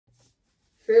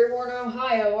Fairborn,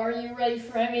 Ohio, are you ready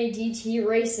for MADT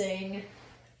racing?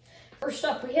 First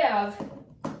up, we have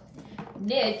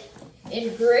Nick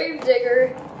in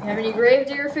Gravedigger. Have any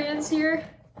Gravedigger fans here?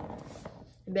 I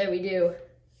bet we do.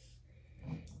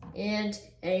 And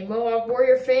any Mohawk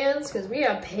Warrior fans? Because we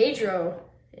have Pedro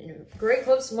in Great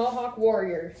Clips Mohawk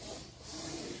Warrior.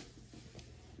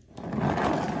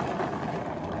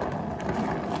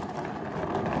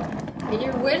 And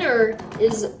your winner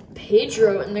is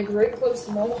Pedro in the Great Clips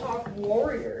Mohawk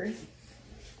Warrior.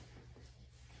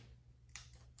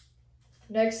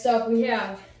 Next up, we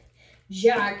have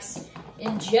Jax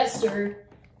and Jester. Do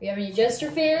we have any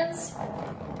Jester fans?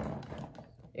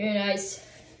 Very nice.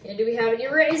 And do we have any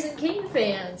Raisin King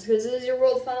fans? Because this is your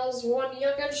World Finals 1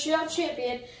 Young Gun Shootout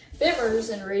champion, Bimmers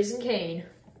and Raisin Cane.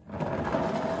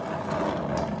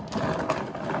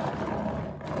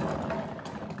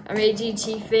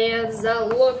 MADT fans, that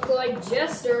look like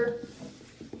Jester,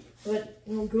 but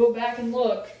we'll go back and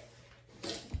look.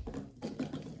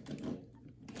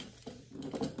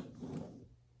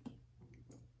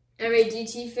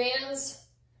 MADT fans,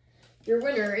 your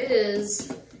winner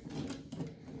is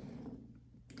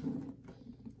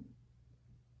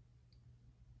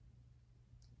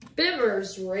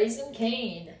Bimmers Raisin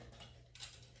Cane.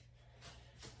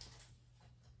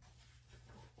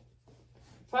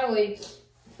 Finally,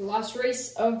 the last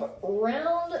race of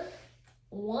round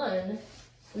 1,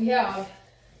 we have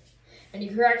any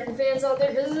Kraken fans out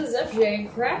there? This is FJ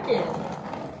and Kraken.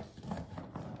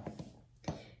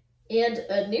 And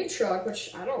a new truck,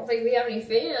 which I don't think we have any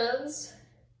fans,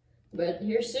 but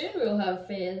here soon we'll have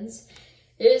fans.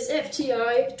 It is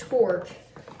FTI Torque.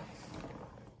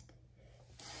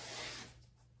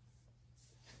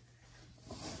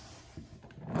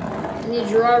 And the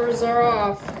drivers are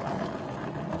off.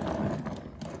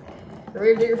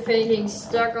 Gravedigger fan getting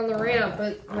stuck on the ramp,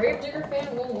 but Gravedigger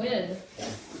fan will win.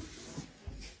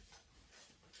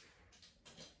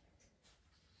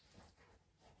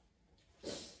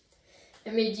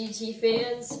 MADT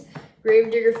fans,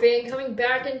 Gravedigger fan coming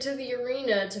back into the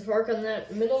arena to park on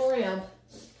that middle ramp.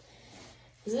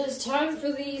 It is time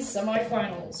for the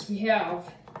semifinals. We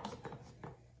have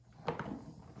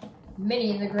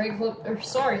Minnie in the Great Clip, or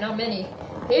sorry, not Minnie,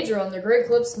 Pedro in the Great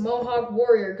Clips Mohawk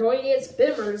Warrior going against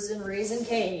Bimmers and Raisin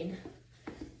Cane.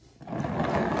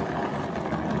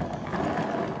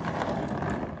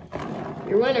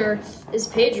 Your winner is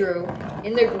Pedro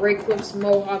in the Great Clips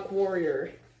Mohawk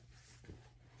Warrior.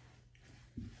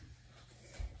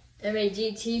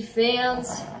 MADT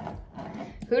fans,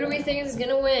 who do we think is going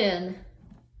to win?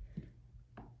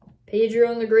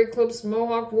 Pedro in the Great Clips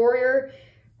Mohawk Warrior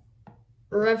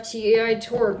or FTI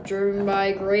Torque driven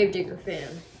by Gravedigger fan?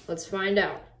 Let's find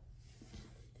out.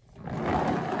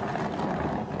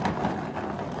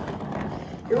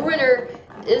 Your winner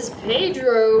is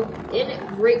Pedro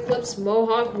in Great Clips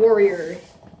Mohawk Warrior.